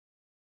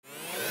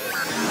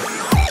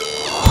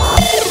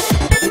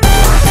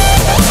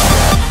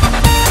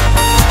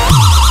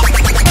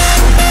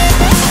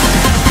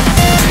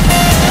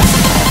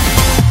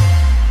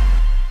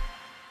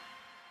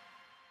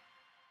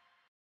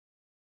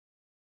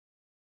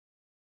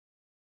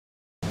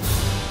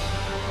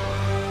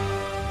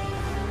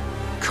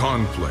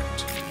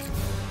Conflict.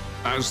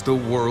 As the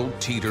world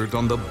teetered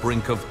on the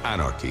brink of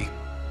anarchy,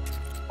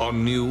 a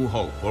new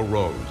hope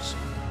arose.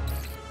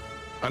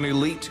 An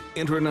elite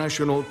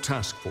international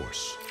task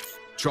force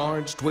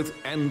charged with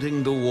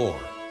ending the war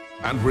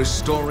and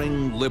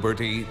restoring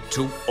liberty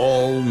to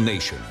all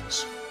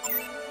nations.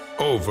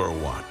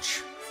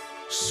 Overwatch.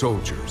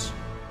 Soldiers,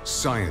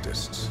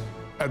 scientists,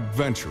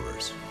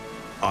 adventurers,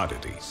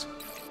 oddities.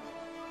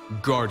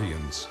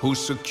 Guardians who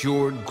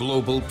secured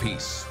global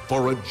peace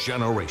for a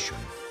generation.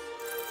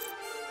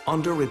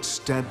 Under its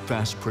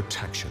steadfast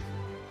protection,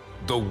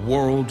 the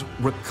world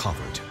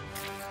recovered.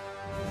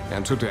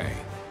 And today,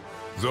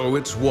 though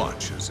its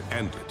watch has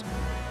ended,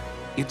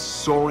 its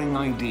soaring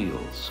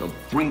ideals of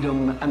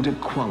freedom and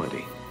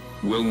equality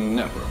will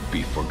never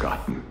be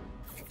forgotten.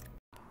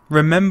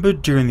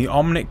 Remembered during the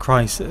O.A.K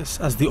crisis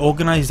as the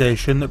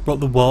organisation that brought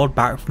the world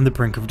back from the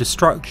brink of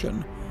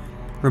destruction.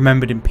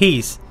 Remembered in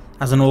peace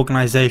as an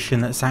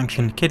organisation that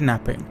sanctioned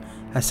kidnapping,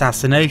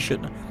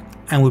 assassination,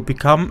 and would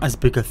become as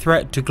big a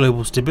threat to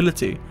global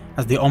stability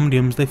as the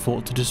Omniums they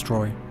fought to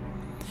destroy.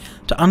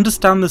 To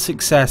understand the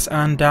success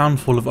and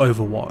downfall of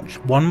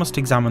Overwatch, one must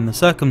examine the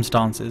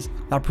circumstances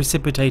that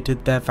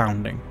precipitated their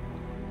founding.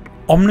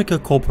 O.A.K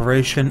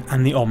Corporation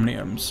and the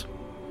Omniums.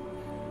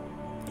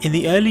 In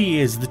the early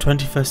years of the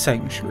 21st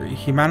century,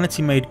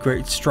 humanity made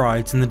great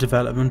strides in the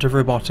development of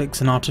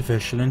robotics and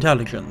artificial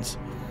intelligence.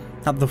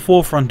 At the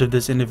forefront of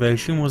this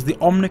innovation was the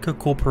O.A.K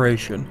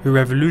Corporation, who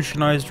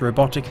revolutionized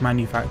robotic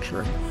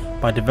manufacturing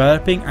by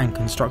developing and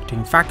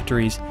constructing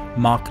factories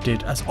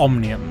marketed as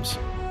Omniums.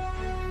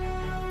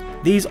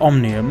 These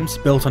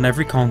Omniums, built on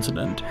every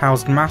continent,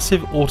 housed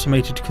massive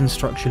automated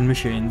construction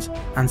machines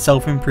and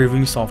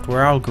self-improving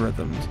software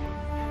algorithms.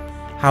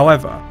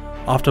 However,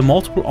 after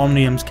multiple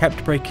Omniums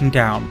kept breaking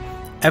down,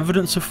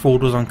 evidence of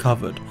fraud was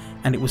uncovered,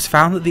 and it was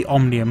found that the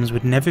Omniums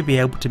would never be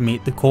able to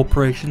meet the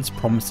corporation's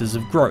promises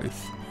of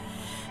growth.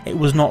 It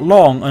was not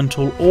long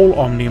until all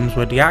Omniums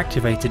were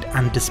deactivated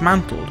and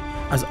dismantled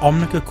as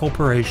O.A.K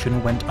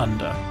Corporation went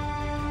under.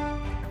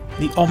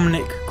 The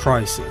O.A.K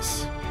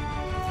crisis.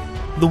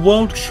 The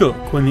world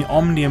shook when the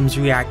Omniums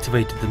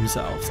reactivated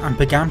themselves and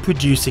began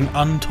producing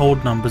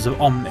untold numbers of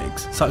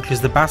Omnics, such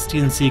as the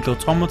Bastion Siege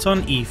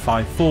Automaton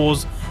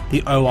E54s,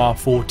 the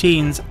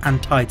OR14s,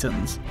 and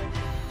Titans.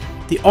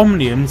 The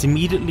Omniums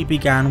immediately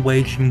began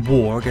waging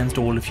war against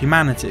all of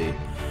humanity.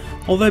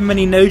 Although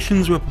many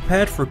nations were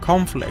prepared for a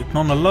conflict,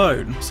 none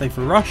alone, say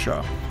for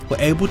Russia, were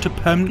able to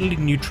permanently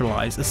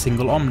neutralise a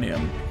single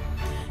Omnium.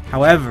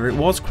 However, it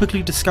was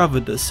quickly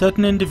discovered that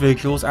certain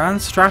individuals and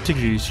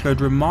strategies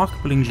showed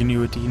remarkable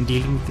ingenuity in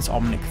dealing with this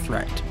O.A.K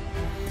threat.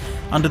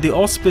 Under the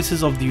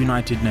auspices of the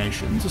United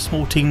Nations, a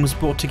small team was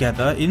brought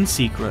together in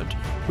secret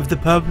with the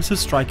purpose of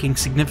striking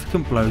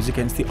significant blows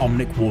against the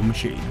O.A.K war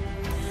machine.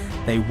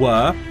 They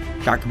were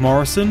Jack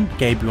Morrison,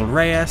 Gabriel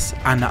Reyes,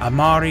 Anna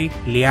Amari,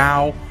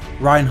 Liao,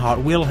 Reinhard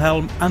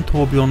Wilhelm, and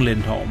Torbjorn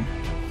Lindholm.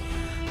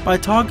 By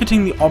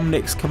targeting the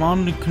O.A.K's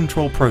command and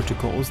control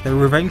protocols, they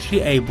were eventually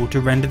able to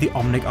render the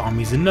O.A.K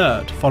armies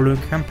inert following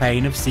a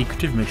campaign of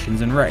secretive missions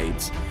and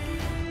raids.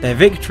 Their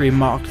victory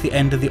marked the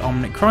end of the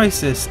O.A.K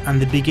crisis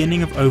and the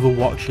beginning of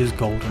Overwatch's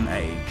golden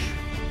age.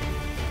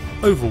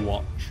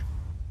 Overwatch.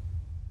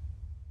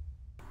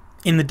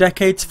 In the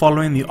decades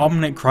following the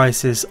O.A.K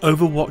crisis,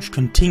 Overwatch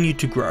continued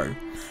to grow,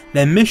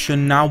 their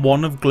mission now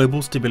one of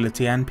global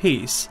stability and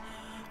peace.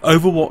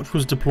 Overwatch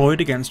was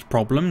deployed against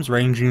problems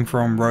ranging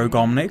from rogue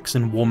O.A.Ks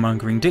and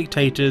warmongering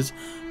dictators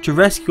to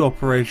rescue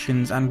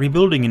operations and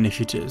rebuilding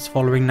initiatives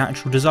following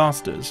natural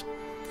disasters.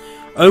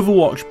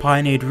 Overwatch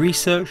pioneered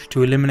research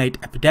to eliminate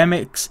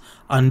epidemics,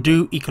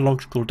 undo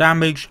ecological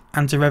damage,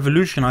 and to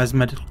revolutionise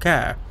medical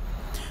care.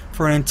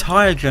 For an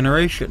entire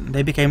generation,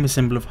 they became a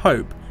symbol of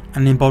hope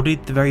and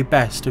embodied the very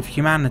best of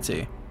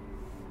humanity.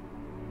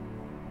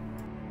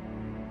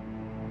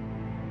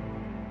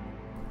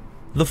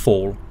 The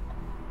Fall.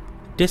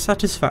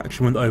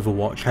 Dissatisfaction with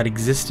Overwatch had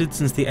existed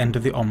since the end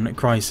of the O.A.K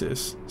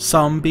crisis,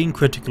 some being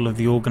critical of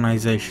the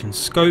organisation's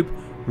scope,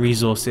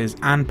 resources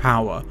and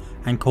power,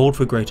 and called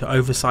for greater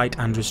oversight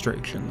and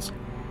restrictions.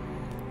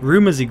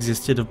 Rumours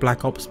existed of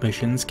Black Ops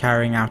missions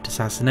carrying out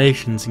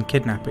assassinations and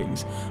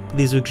kidnappings, but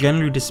these were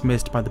generally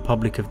dismissed by the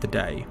public of the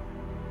day.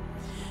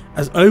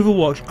 As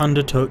Overwatch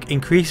undertook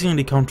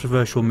increasingly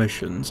controversial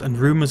missions and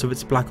rumours of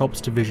its Black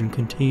Ops division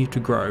continued to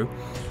grow,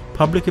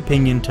 public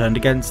opinion turned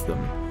against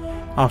them.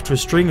 After a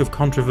string of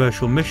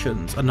controversial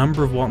missions, a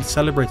number of once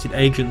celebrated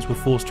agents were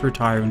forced to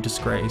retire in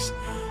disgrace.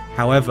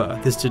 However,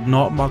 this did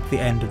not mark the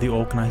end of the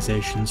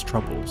organisation's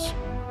troubles.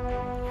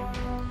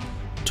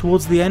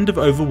 Towards the end of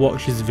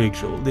Overwatch's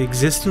vigil, the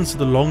existence of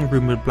the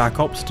long-rumoured Black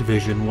Ops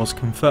division was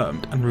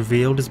confirmed and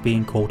revealed as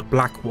being called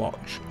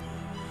Blackwatch.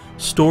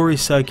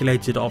 Stories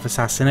circulated of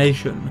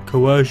assassination,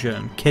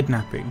 coercion,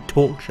 kidnapping,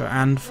 torture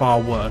and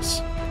far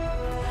worse.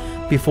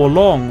 Before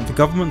long, the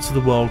governments of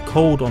the world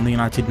called on the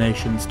United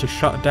Nations to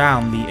shut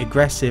down the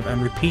aggressive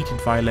and repeated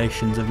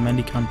violations of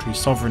many countries'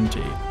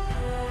 sovereignty.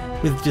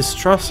 With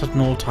distrust at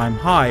an all-time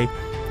high,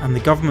 and the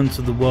governments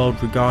of the world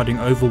regarding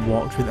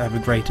Overwatch with ever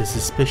greater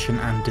suspicion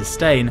and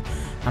disdain,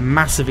 a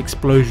massive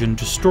explosion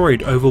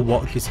destroyed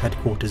Overwatch's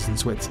headquarters in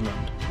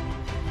Switzerland.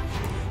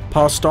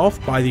 Passed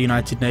off by the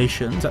United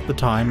Nations at the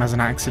time as an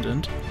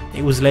accident,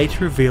 it was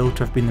later revealed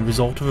to have been the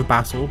result of a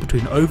battle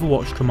between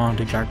Overwatch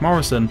Commander Jack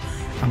Morrison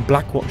and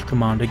Blackwatch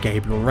Commander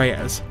Gabriel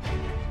Reyes.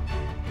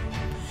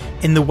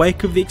 In the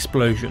wake of the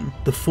explosion,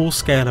 the full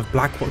scale of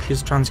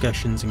Blackwatch's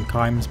transgressions and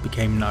crimes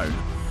became known,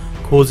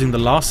 causing the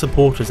last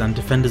supporters and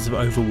defenders of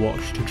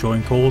Overwatch to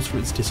join calls for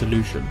its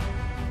dissolution.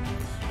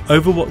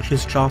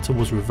 Overwatch's charter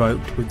was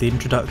revoked with the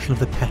introduction of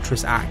the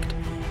Petrus Act,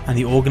 and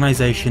the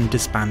organisation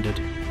disbanded.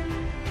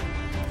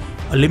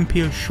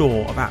 Olympia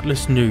Shaw of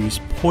Atlas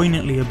News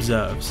poignantly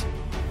observes,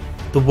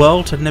 "The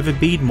world had never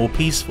been more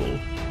peaceful.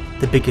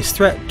 The biggest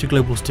threat to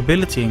global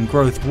stability and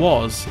growth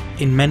was,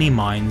 in many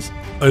minds,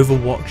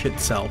 Overwatch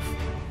itself.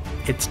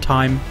 Its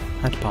time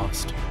had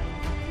passed."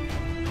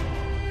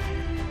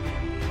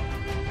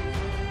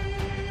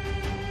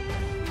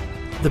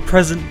 The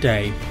present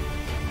day.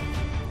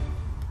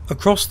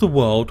 Across the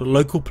world,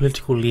 local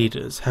political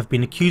leaders have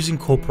been accusing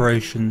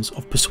corporations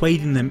of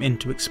persuading them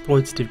into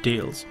exploitative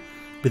deals,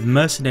 with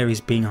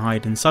mercenaries being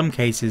hired in some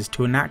cases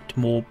to enact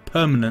more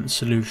permanent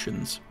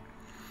solutions.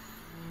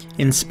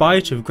 In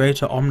spite of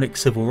greater Omnic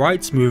civil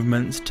rights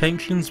movements,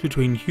 tensions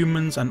between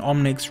humans and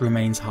Omnics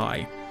remains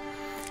high.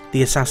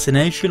 The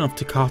assassination of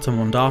Takata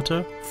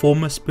Mondata,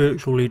 former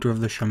spiritual leader of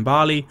the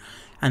Shambali,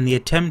 and the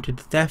attempted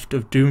theft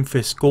of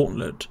Doomfist's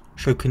Gauntlet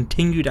show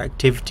continued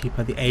activity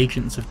by the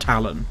agents of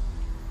Talon.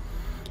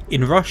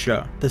 In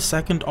Russia, the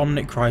second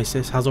Omnic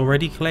crisis has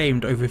already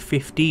claimed over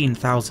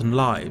 15,000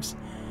 lives.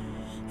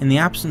 In the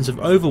absence of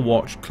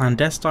Overwatch,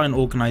 clandestine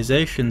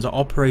organisations are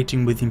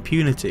operating with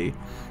impunity,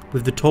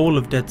 with the toll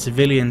of dead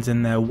civilians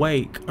in their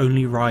wake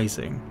only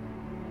rising.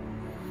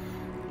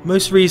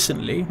 Most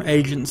recently,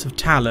 agents of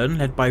Talon,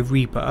 led by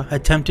Reaper,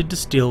 attempted to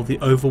steal the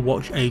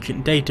Overwatch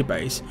agent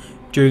database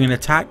during an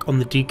attack on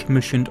the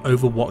decommissioned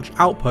Overwatch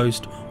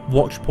outpost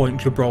Watchpoint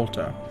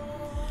Gibraltar.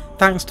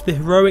 Thanks to the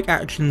heroic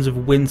actions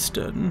of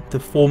Winston, the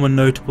former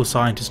notable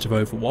scientist of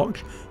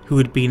Overwatch, who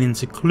had been in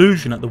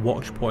seclusion at the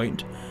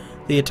Watchpoint,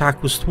 the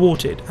attack was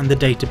thwarted and the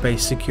database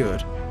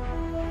secured.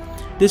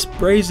 This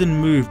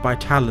brazen move by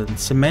Talon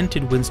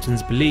cemented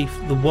Winston's belief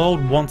that the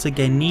world once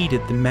again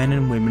needed the men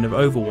and women of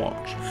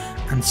Overwatch,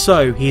 and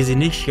so he has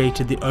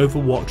initiated the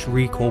Overwatch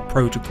Recall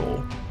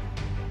Protocol.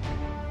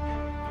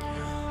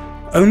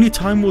 Only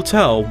time will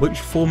tell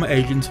which former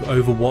agents of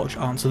Overwatch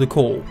answer the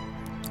call.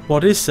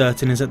 What is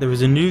certain is that there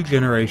is a new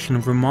generation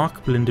of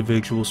remarkable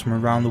individuals from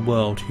around the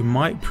world who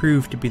might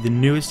prove to be the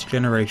newest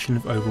generation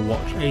of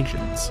Overwatch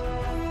agents.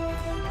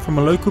 From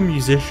a local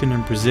musician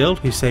in Brazil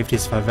who saved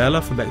his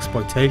favela from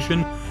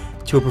exploitation,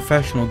 to a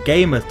professional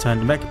gamer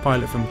turned mech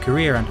pilot from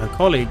Korea and her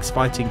colleagues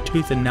fighting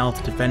tooth and nail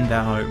to defend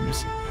their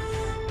homes.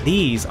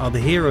 These are the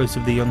heroes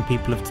of the young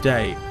people of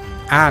today,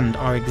 and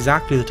are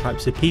exactly the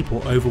types of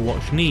people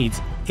Overwatch needs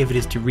if it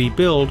is to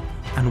rebuild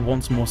and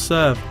once more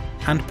serve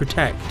and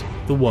protect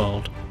the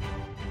world.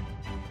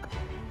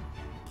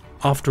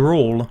 After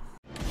all,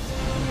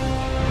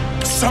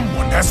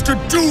 someone has to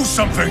do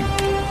something!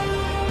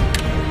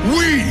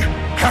 We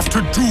have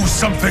to do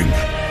something!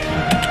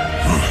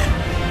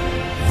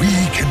 We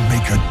can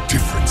make a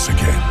difference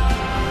again.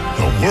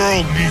 The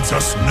world needs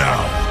us now,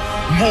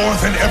 more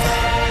than ever.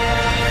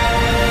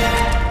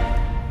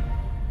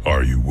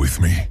 Are you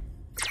with me?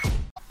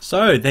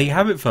 So there you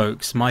have it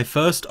folks, my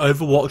first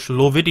Overwatch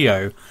lore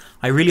video.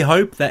 I really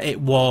hope that it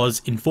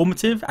was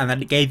informative and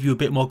that it gave you a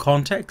bit more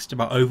context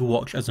about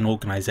Overwatch as an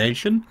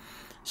organisation,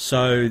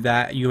 so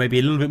that you may be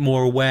a little bit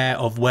more aware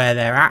of where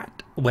they're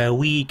at, where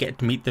we get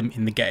to meet them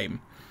in the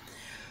game.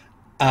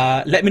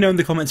 Let me know in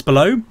the comments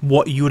below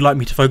what you would like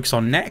me to focus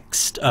on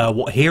next,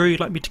 what hero you'd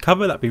like me to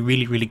cover. That'd be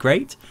really, really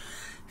great.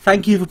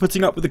 Thank you for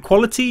putting up with the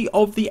quality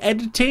of the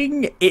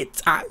editing.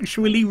 It's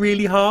actually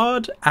really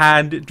hard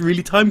and it's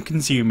really time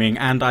consuming,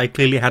 and I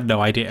clearly had no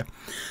idea.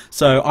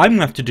 So I'm going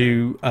to have to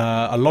do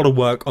a lot of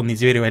work on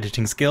these video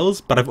editing skills,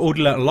 but I've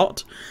already learned a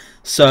lot.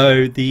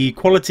 So the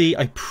quality,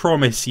 I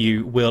promise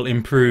you, will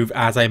improve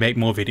as I make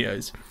more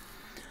videos.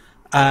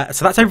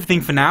 So that's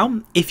everything for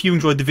now. If you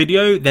enjoyed the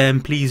video,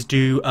 then please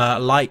do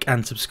like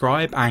and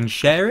subscribe and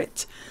share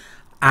it.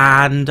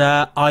 And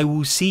I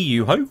will see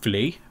you,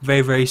 hopefully,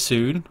 very, very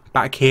soon,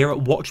 back here at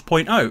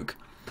Watchpoint O.A.K.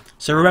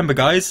 So remember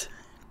guys,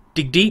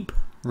 dig deep,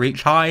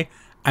 reach high,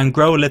 and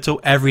grow a little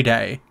every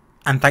day.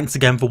 And thanks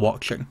again for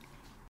watching.